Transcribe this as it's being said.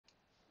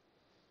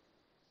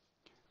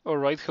All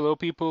right, hello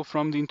people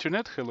from the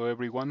internet. Hello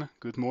everyone.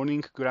 Good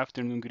morning, good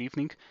afternoon, good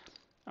evening.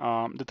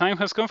 The time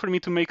has come for me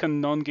to make a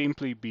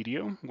non-gameplay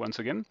video once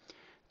again.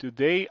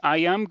 Today I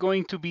am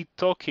going to be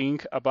talking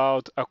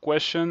about a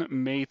question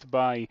made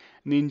by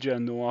Ninja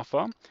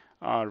Nuafa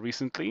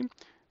recently.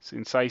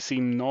 Since I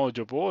seem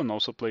knowledgeable and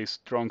also play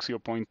strong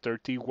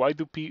 0.30, why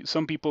do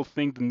some people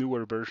think the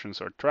newer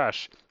versions are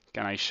trash?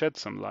 Can I shed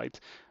some light?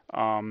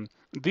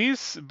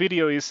 This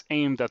video is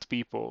aimed at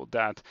people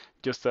that,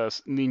 just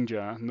as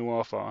Ninja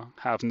Nuafa,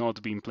 have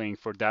not been playing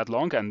for that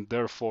long and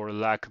therefore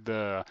lack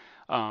the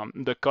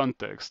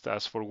context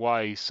as for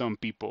why some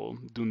people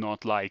do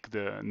not like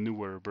the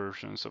newer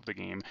versions of the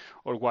game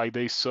or why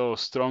they so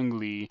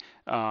strongly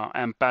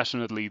and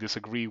passionately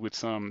disagree with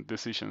some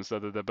decisions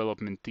that the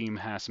development team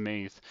has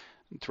made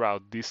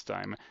throughout this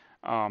time.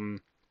 Um,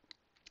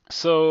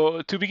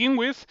 so to begin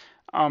with,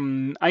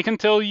 I can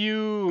tell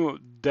you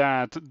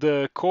that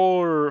the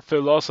core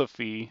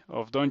philosophy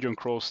of Dungeon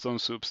Crawl Stone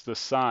Soup's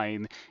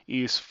design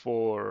is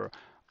for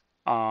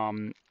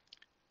um,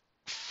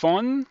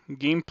 fun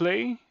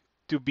gameplay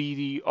to be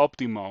the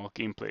optimal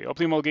gameplay.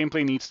 Optimal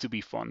gameplay needs to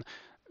be fun.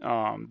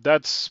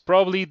 That's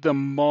probably the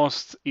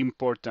most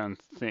important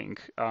thing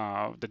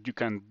that you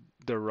can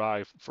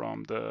derive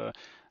from the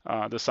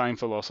design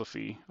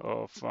philosophy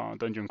of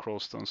Dungeon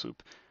Crawl Stone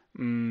Soup.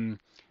 Mm,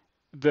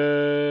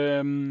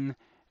 the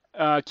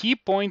key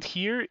point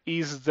here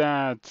is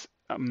that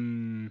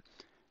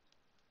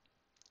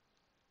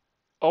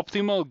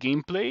optimal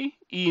gameplay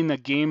in a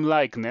game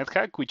like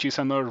NetHack, which is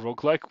another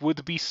roguelike,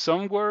 would be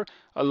somewhere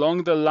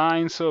along the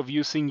lines of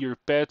using your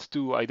pet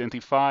to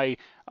identify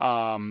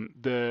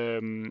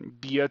the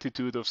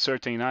beatitude of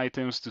certain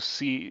items to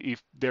see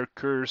if they're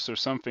cursed or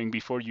something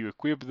before you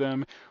equip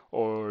them,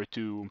 or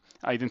to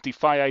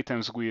identify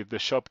items with the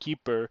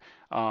shopkeeper,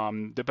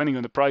 depending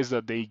on the price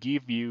that they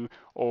give you,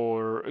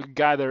 or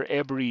gather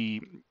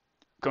every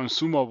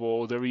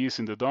consumable there is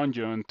in the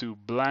dungeon to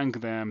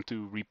blank them,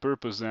 to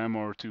repurpose them,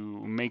 or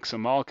to make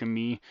some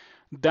alchemy,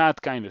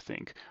 that kind of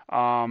thing.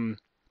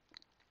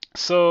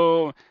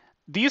 So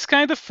these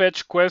kind of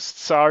fetch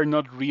quests are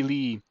not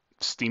really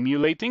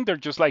stimulating. They're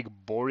just like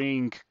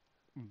boring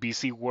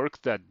busy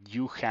work that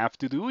you have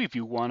to do if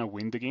you want to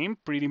win the game,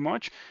 pretty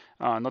much.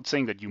 Not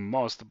saying that you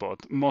must,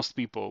 but most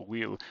people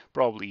will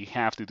probably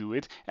have to do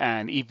it.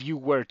 And if you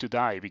were to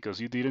die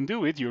because you didn't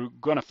do it, you're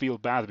gonna feel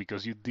bad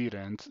because you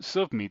didn't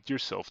submit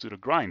yourself to the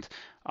grind.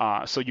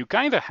 So you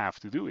kind of have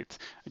to do it,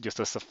 just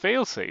as a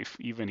failsafe,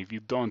 even if you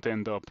don't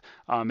end up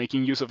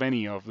making use of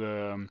any of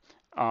the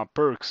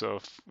perks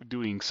of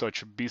doing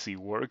such busy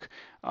work.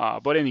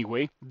 But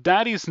anyway,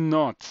 that is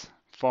not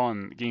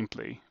fun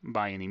gameplay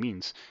by any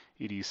means.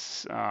 It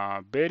is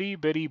very,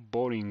 very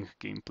boring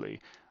gameplay.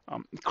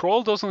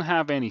 Crawl doesn't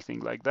have anything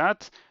like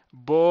that,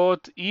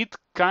 but it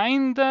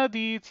kinda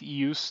did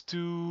used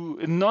to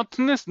not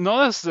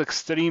as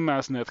extreme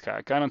as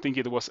NetHack. I don't think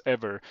it was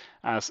ever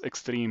as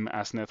extreme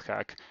as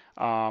NetHack.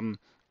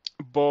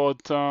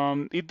 But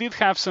it did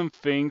have some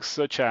things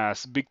such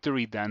as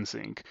victory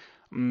dancing.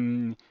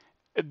 Mm,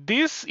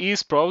 this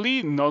is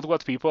probably not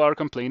what people are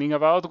complaining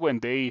about when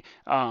they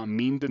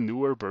mean the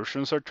newer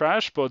versions are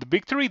trash, but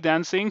victory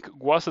dancing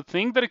was a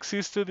thing that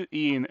existed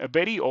in a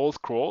very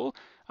old crawl.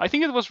 I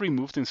think it was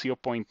removed in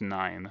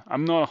 0.9.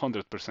 I'm not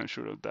 100%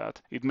 sure of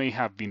that. It may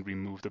have been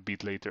removed a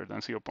bit later than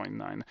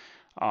 0.9.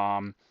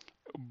 Um,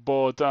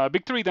 but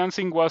victory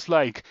dancing was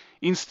like,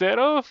 instead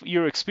of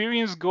your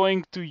experience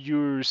going to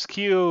your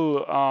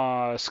skill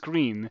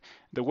screen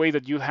the way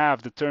that you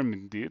have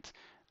determined it,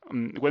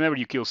 whenever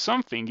you kill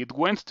something, it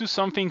went to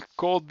something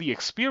called the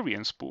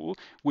experience pool,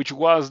 which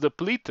was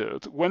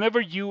depleted whenever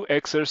you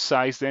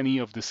exercised any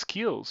of the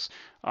skills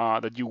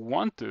that you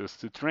wanted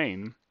to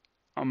train.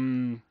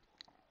 Um,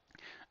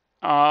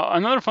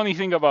 Another funny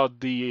thing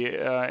about the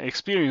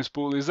experience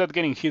pool is that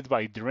getting hit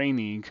by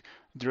draining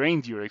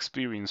drained your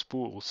experience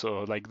pool.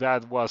 So like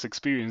that was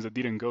experience that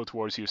didn't go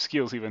towards your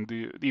skills, even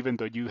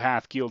though you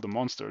had killed the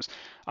monsters.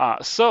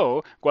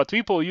 So what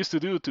people used to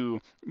do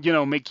to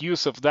make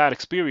use of that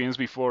experience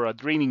before a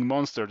draining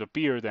monster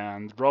appeared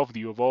and robbed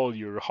you of all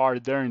your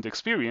hard-earned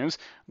experience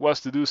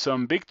was to do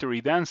some victory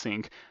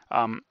dancing.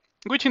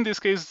 Which in this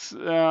case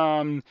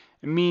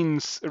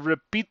means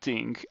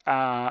repeating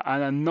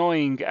an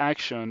annoying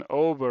action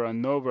over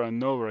and over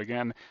and over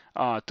again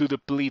to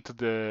deplete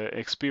the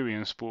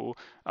experience pool.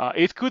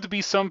 It could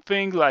be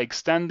something like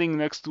standing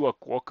next to a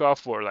quokka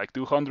for like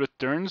 200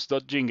 turns,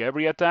 dodging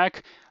every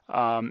attack,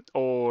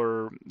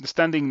 or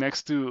standing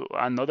next to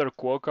another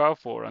quokka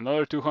for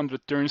another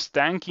 200 turns,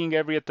 tanking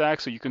every attack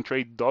so you can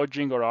trade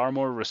dodging or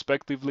armor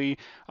respectively,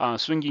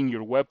 swinging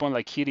your weapon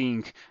like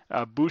hitting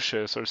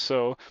bushes or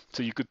so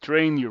you could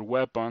train your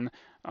weapon,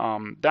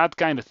 that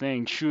kind of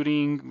thing,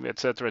 shooting,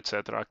 etc.,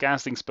 etc.,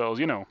 casting spells,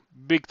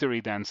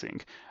 victory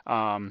dancing,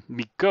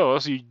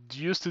 because you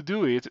used to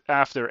do it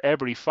after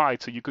every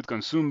fight so you could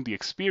consume the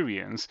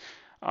experience.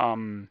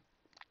 Um,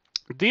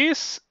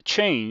 this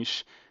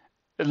change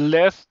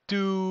led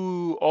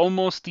to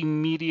almost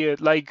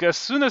immediate, like as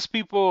soon as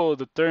people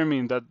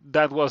determined that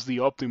that was the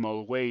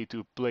optimal way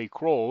to play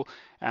crawl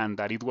and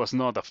that it was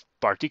not a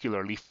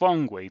particularly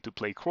fun way to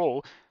play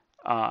crawl,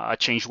 a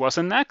change was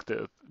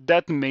enacted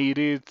that made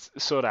it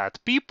so that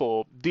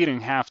people didn't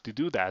have to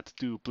do that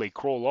to play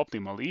crawl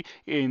optimally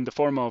in the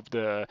form of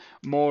the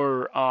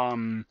more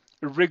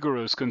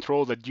rigorous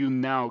control that you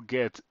now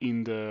get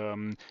in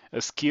the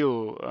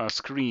skill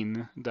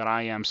screen that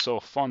I am so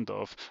fond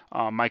of,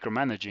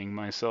 micromanaging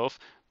myself.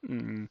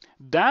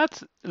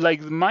 That, like,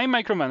 my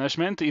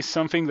micromanagement is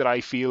something that I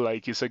feel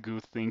like is a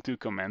good thing to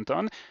comment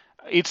on.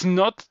 It's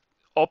not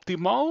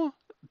optimal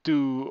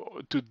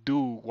to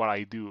do what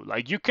I do.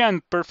 Like, you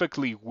can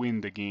perfectly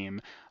win the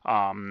game,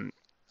 um,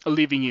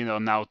 leaving it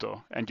on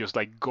auto and just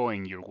like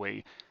going your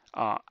way.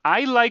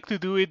 I like to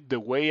do it the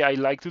way I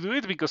like to do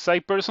it because I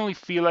personally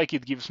feel like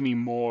it gives me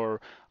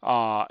more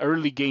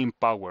early game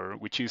power,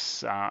 which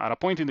is at a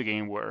point in the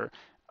game where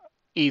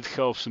it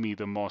helps me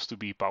the most to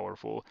be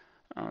powerful,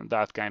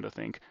 that kind of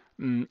thing.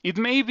 It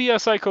may be a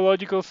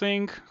psychological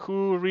thing,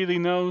 who really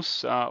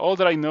knows? All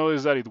that I know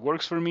is that it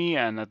works for me,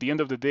 and at the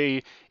end of the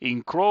day,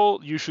 in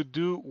crawl, you should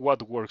do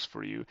what works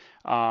for you.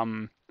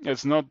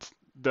 It's not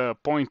the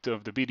point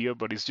of the video,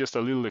 but it's just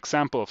a little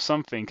example of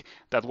something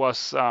that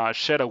was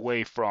shed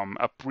away from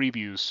a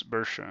previous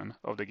version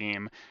of the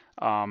game.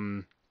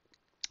 Um,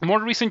 More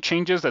recent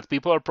changes that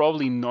people are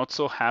probably not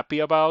so happy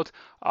about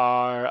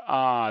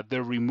are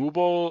the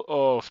removal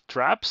of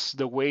traps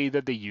the way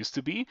that they used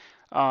to be.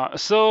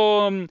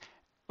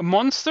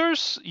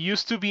 Monsters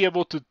used to be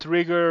able to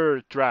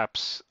trigger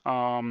traps.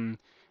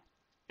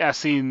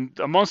 As in,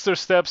 a monster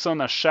steps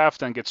on a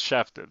shaft and gets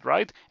shafted,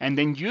 right? And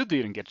then you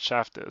didn't get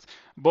shafted.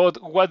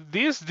 But what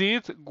this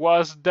did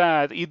was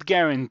that it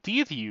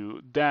guaranteed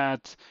you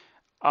that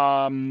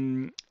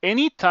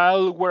any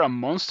tile where a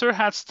monster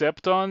had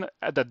stepped on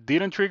that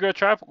didn't trigger a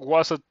trap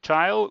was a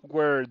tile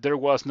where there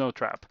was no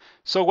trap.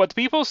 So what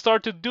people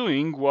started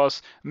doing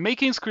was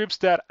making scripts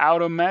that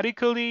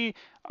automatically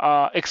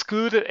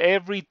excluded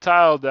every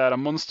tile that a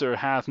monster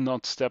had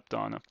not stepped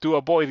on to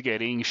avoid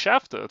getting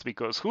shafted,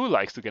 because who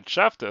likes to get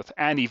shafted?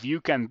 And if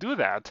you can do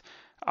that,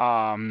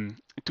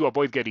 to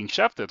avoid getting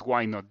shafted,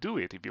 why not do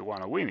it if you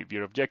want to win, if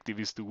your objective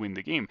is to win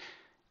the game?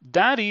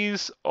 That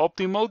is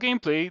optimal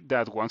gameplay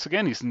that, once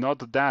again, is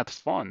not that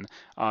fun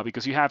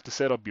because you have to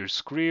set up your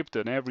script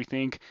and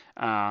everything.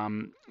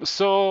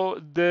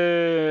 So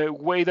the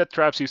way that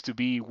traps used to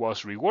be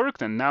was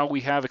reworked, and now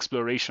we have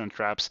exploration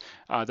traps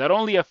that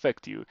only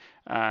affect you,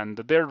 and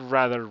they're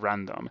rather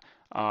random.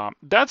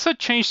 That's a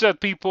change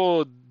that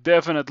people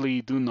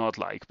definitely do not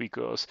like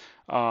because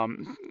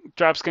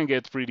traps can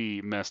get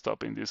pretty messed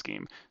up in this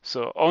game.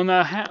 So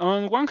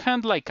on one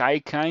hand, like, I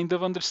kind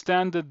of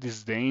understand the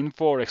disdain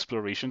for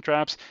exploration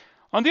traps.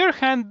 On the other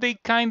hand, they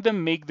kind of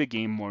make the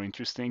game more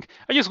interesting.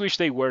 I just wish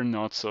they were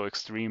not so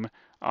extreme.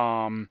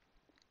 Um,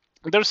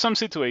 there's some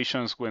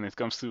situations when it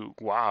comes to,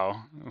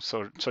 wow,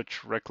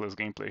 such reckless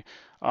gameplay.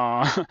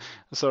 Uh,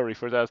 sorry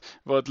for that,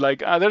 but like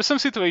there's some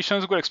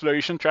situations where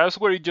exploration traps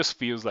where it just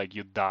feels like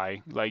you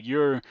die. Like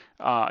you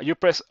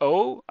press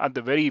O at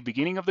the very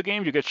beginning of the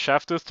game, you get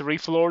shafted 3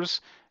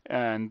 floors,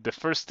 and the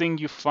first thing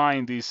you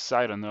find is,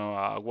 I don't know,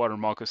 a water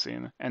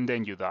moccasin, and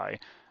then you die.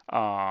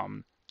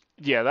 Um,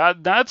 yeah,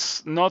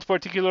 that's not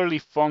particularly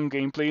fun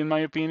gameplay in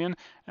my opinion,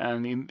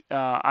 and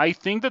I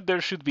think that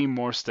there should be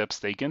more steps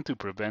taken to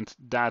prevent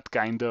that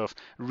kind of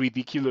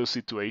ridiculous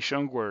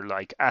situation where,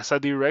 like, as a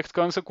direct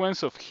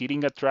consequence of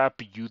hitting a trap,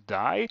 you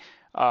die.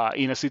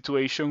 In a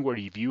situation where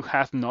if you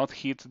had not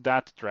hit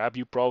that trap,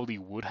 you probably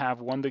would have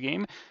won the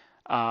game.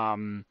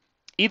 Um,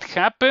 it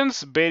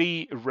happens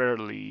very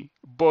rarely,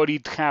 but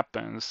it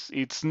happens.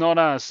 It's not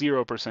a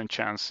 0%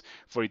 chance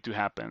for it to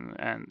happen.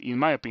 And in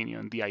my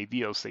opinion, the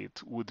ideal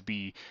state would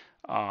be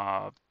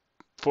uh,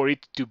 for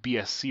it to be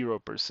a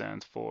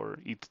 0% for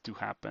it to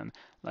happen.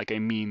 Like, I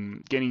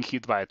mean, getting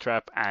hit by a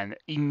trap and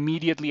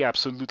immediately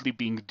absolutely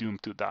being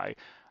doomed to die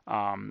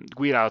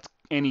without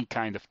any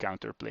kind of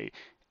counterplay.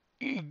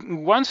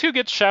 Once you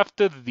get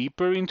shafted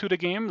deeper into the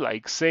game,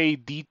 like say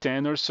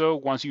D10 or so,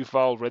 once you've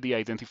already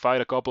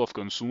identified a couple of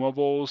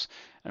consumables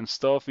and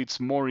stuff, it's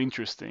more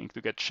interesting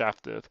to get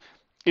shafted.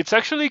 It's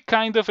actually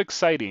kind of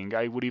exciting,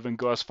 I would even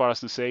go as far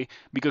as to say,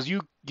 because you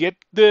get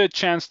the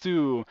chance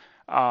to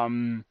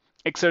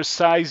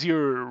exercise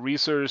your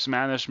resource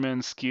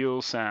management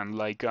skills and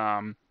like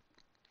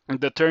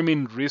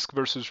determine risk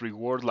versus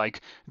reward. Like,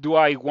 do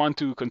I want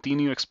to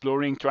continue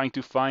exploring, trying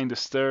to find the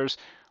stairs,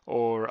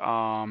 or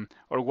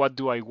what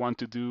do I want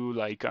to do?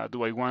 Like,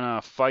 do I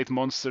want to fight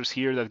monsters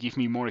here that give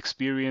me more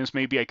experience?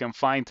 Maybe I can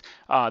find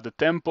the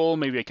temple.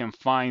 Maybe I can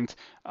find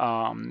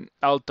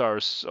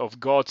altars of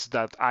gods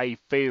that I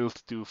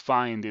failed to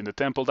find in the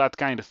temple. That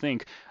kind of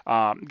thing.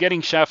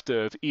 Getting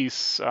shafted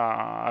is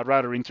a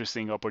rather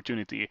interesting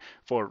opportunity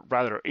for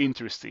rather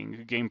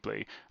interesting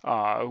gameplay,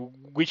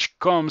 which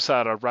comes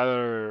at a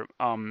rather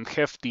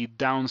hefty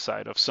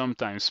downside of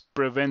sometimes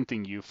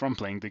preventing you from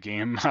playing the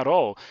game at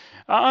all,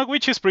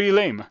 which is pretty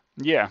lame.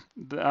 Yeah.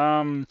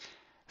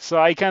 So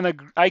I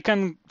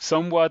can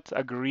somewhat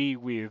agree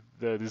with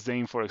the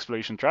disdain for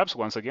exploration traps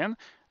once again.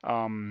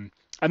 Um,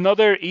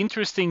 Another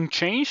interesting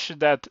change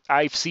that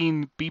I've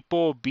seen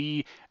people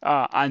be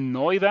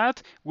annoyed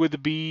at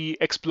would be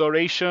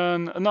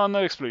exploration. No,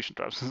 not exploration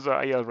traps. So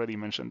I already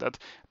mentioned that.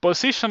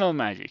 Positional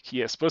magic.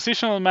 Yes,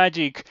 positional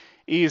magic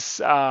is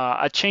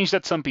a change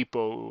that some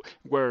people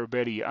were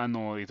very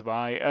annoyed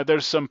by.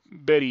 There's some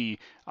very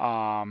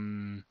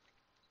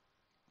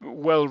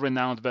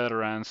well-renowned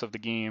veterans of the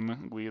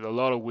game with a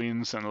lot of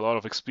wins and a lot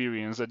of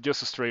experience that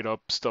just straight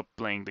up stopped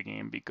playing the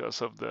game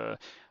because of the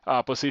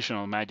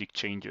positional magic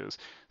changes.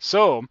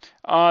 So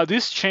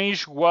this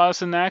change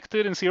was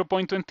enacted in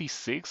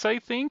 0.26, I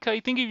think. I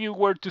think if you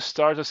were to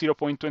start a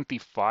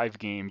 0.25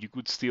 game, you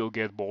could still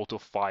get Bolt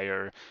of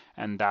Fire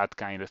and that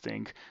kind of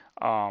thing.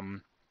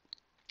 Um,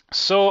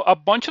 so a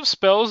bunch of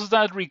spells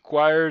that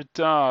required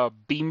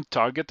beam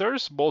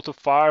targeters, Bolt of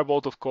Fire,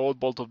 Bolt of Cold,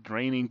 Bolt of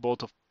Draining,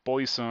 Bolt of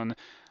Poison,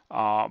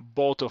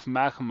 Bolt of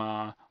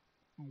Magma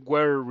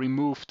were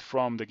removed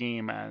from the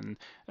game, and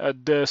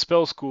the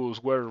spell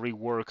schools were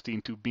reworked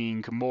into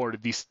being more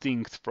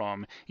distinct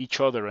from each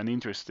other and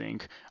interesting,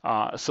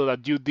 so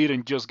that you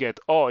didn't just get,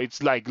 oh,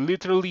 it's like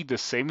literally the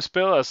same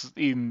spell as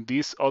in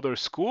this other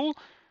school,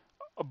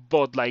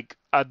 but like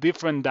a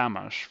different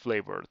damage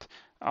flavored.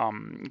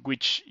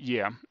 Which,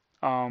 yeah.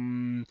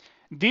 Um,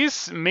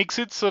 this makes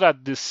it so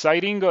that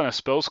deciding on a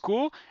spell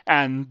school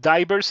and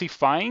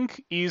diversifying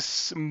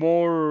is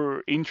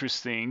more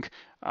interesting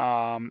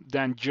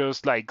than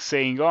just like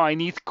saying, oh, I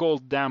need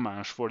cold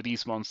damage for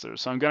these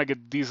monsters. So I'm gonna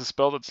get this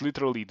spell that's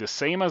literally the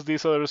same as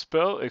this other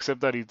spell,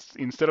 except that it's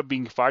instead of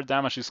being fire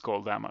damage, it's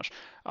cold damage.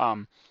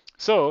 Um,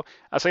 so,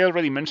 as I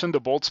already mentioned,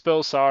 the bolt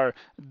spells are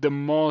the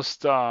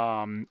most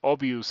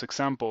obvious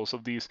examples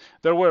of these.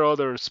 There were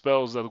other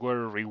spells that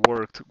were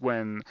reworked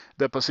when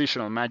the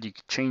positional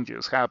magic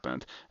changes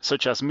happened,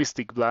 such as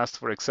Mystic Blast,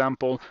 for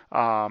example.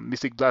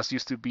 Mystic Blast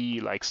used to be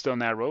like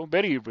Stun Arrow,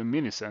 very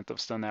reminiscent of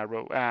Stun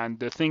Arrow, and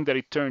the thing that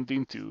it turned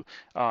into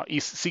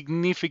is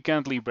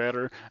significantly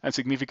better and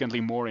significantly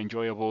more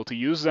enjoyable to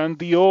use than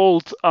the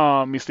old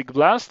Mystic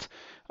Blast.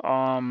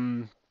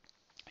 Um,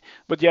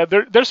 but yeah,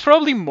 there's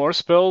probably more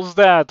spells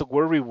that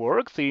were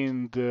reworked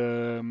in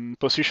the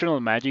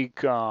positional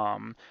magic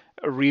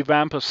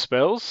revamp of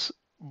spells,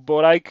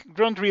 but I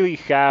don't really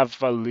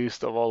have a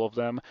list of all of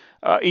them.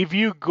 If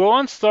you go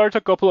and start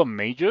a couple of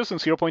mages in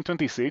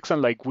 0.26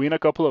 and like win a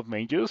couple of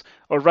mages,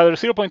 or rather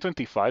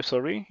 0.25,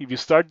 sorry, if you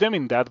start them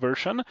in that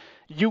version,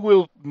 you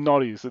will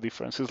notice the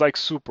difference. It's like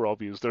super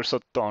obvious. There's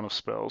a ton of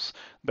spells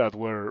that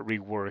were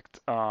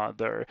reworked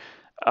there.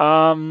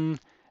 Um,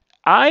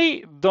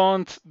 I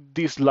don't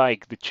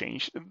dislike the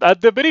change.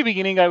 At the very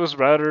beginning, I was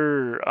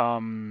rather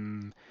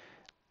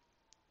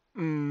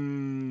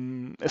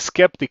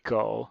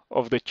skeptical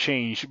of the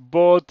change,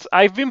 but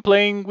I've been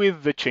playing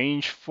with the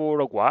change for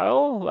a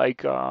while.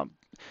 Like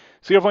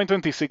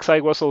 0.26, I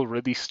was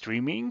already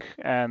streaming,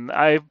 and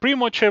I pretty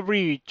much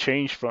every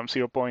change from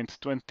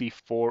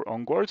 0.24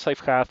 onwards, I've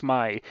had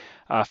my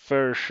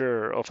fair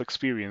share of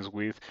experience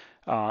with.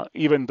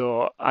 Even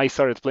though I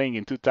started playing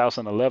in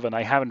 2011,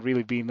 I haven't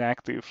really been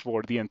active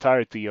for the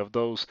entirety of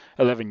those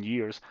 11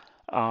 years.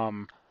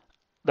 Um,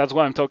 that's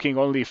why I'm talking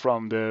only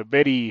from the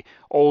very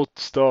old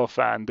stuff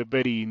and the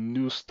very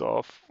new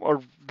stuff,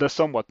 or the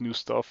somewhat new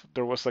stuff.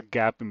 There was a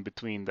gap in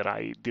between that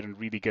I didn't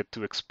really get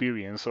to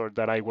experience, or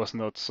that I was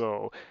not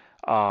so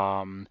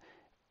um,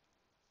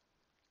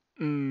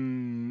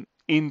 in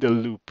the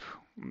loop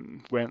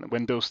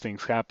when those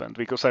things happened,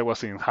 because I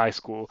was in high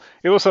school.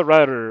 It was a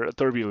rather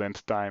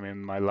turbulent time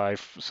in my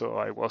life, so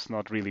I was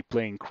not really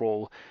playing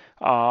Crawl.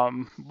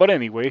 But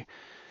anyway,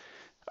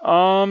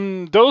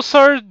 those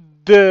are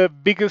the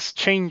biggest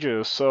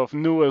changes of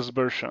newest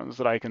versions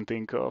that I can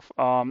think of.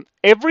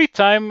 Every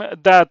time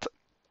that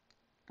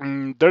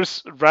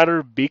there's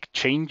rather big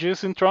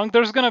changes in Trunk,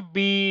 there's gonna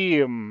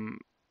be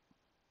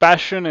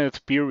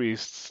passionate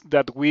purists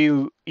that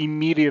will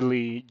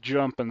immediately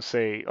jump and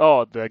say,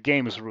 "Oh, the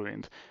game is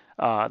ruined.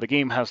 The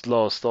game has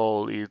lost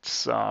all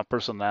its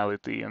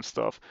personality and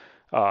stuff.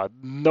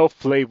 No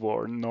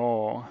flavor,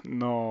 no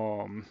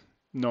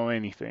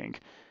anything.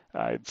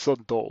 It's so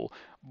dull."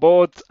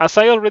 But as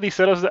I already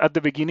said at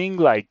the beginning,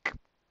 like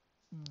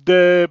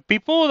the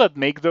people that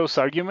make those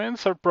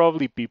arguments are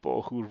probably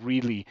people who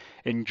really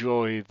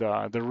enjoy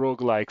the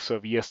roguelikes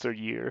of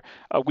yesteryear,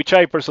 which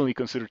I personally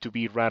consider to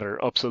be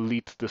rather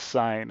obsolete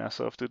design as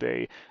of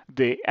today.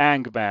 The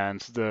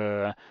Angbands,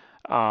 the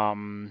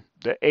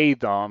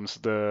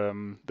ADOMs,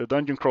 the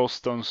Dungeon Crawl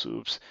Stone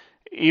Soups.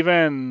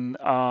 Even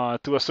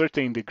to a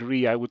certain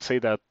degree, I would say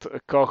that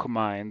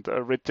Kochmind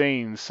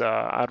retains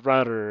a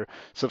rather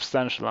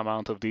substantial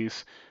amount of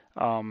these.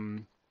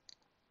 Um,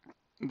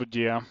 but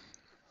yeah.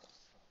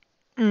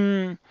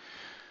 Mm,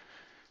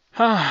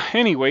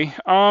 anyway,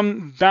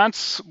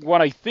 that's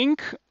what I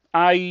think.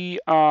 I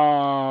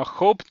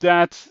hope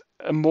that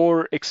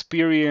more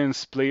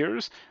experienced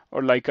players,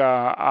 or like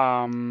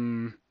I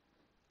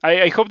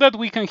hope that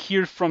we can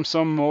hear from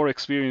some more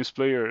experienced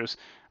players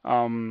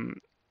um,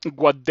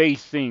 what they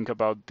think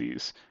about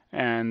this,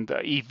 And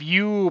if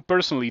you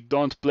personally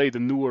don't play the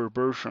newer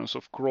versions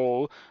of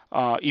Crawl,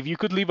 if you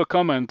could leave a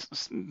comment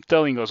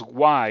telling us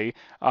why,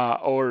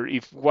 or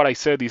if what I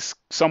said is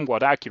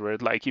somewhat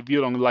accurate, like if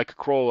you don't like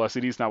Crawl as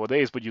it is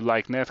nowadays, but you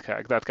like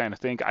NetHack, that kind of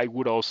thing, I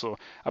would also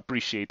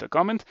appreciate a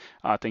comment.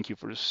 Thank you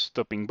for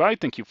stopping by.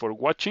 Thank you for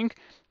watching.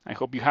 I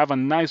hope you have a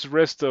nice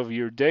rest of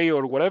your day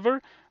or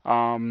whatever.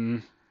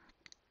 And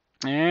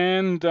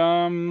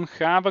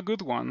have a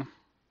good one.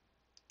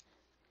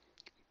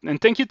 And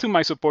thank you to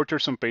my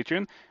supporters on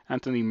Patreon,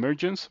 Anthony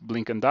Emergence,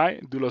 Blink and Die,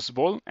 Dulos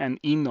Vol, and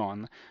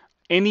Enon.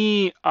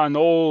 Any and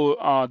all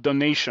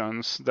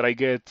donations that I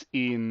get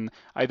in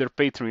either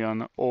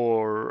Patreon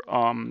or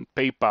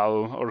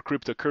PayPal or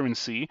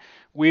cryptocurrency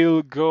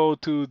will go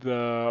to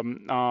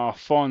the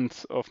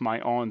fund of my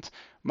aunt.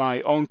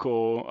 My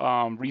uncle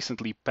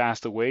recently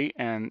passed away,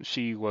 and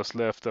she was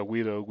left a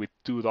widow with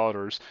two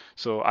daughters.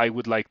 So I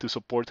would like to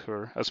support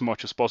her as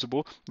much as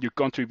possible. Your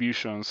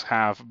contributions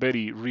have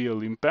very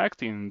real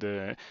impact in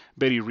the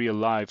very real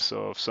lives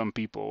of some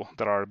people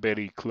that are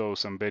very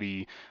close and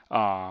very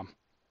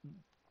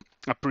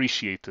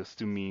appreciated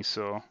to me.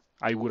 So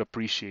I would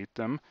appreciate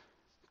them.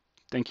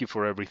 Thank you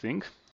for everything.